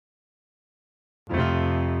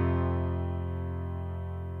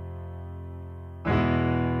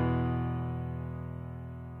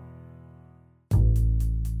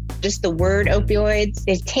just the word opioids,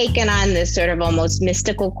 they've taken on this sort of almost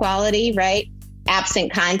mystical quality, right?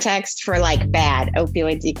 Absent context for like bad.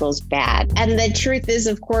 Opioids equals bad. And the truth is,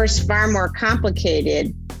 of course, far more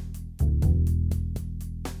complicated.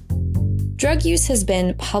 Drug use has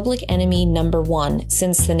been public enemy number one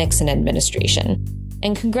since the Nixon administration,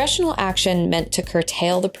 and congressional action meant to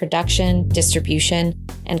curtail the production, distribution,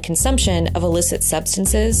 and consumption of illicit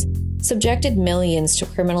substances subjected millions to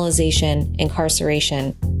criminalization,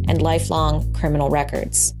 incarceration, and lifelong criminal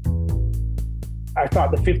records. I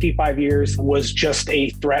thought the 55 years was just a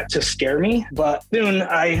threat to scare me, but soon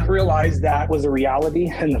I realized that was a reality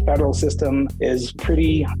and the federal system is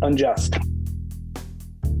pretty unjust.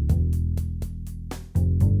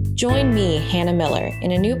 Join me, Hannah Miller,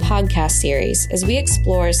 in a new podcast series as we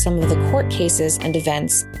explore some of the court cases and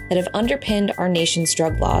events that have underpinned our nation's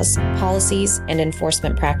drug laws, policies, and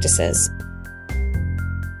enforcement practices.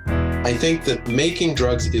 I think that making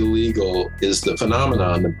drugs illegal is the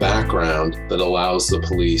phenomenon in the background that allows the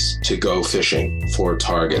police to go fishing for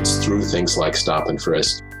targets through things like stop and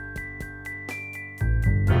frisk.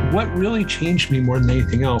 What really changed me more than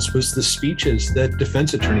anything else was the speeches that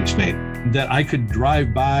defense attorneys made, that I could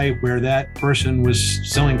drive by where that person was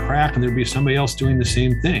selling crack and there'd be somebody else doing the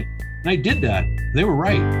same thing. And I did that. They were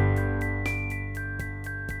right.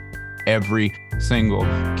 Every single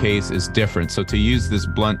case is different. So to use this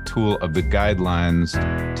blunt tool of the guidelines,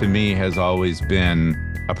 to me, has always been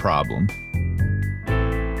a problem.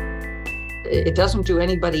 It doesn't do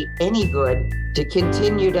anybody any good to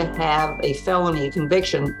continue to have a felony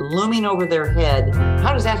conviction looming over their head.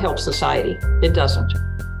 How does that help society? It doesn't.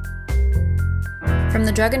 From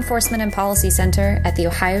the Drug Enforcement and Policy Center at The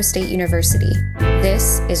Ohio State University,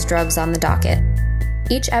 this is Drugs on the Docket.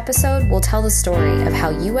 Each episode will tell the story of how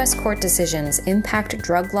U.S. court decisions impact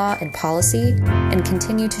drug law and policy and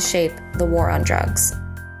continue to shape the war on drugs.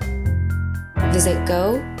 Visit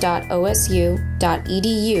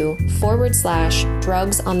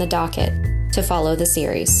go.osu.edu/drugs on the docket to follow the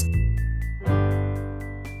series.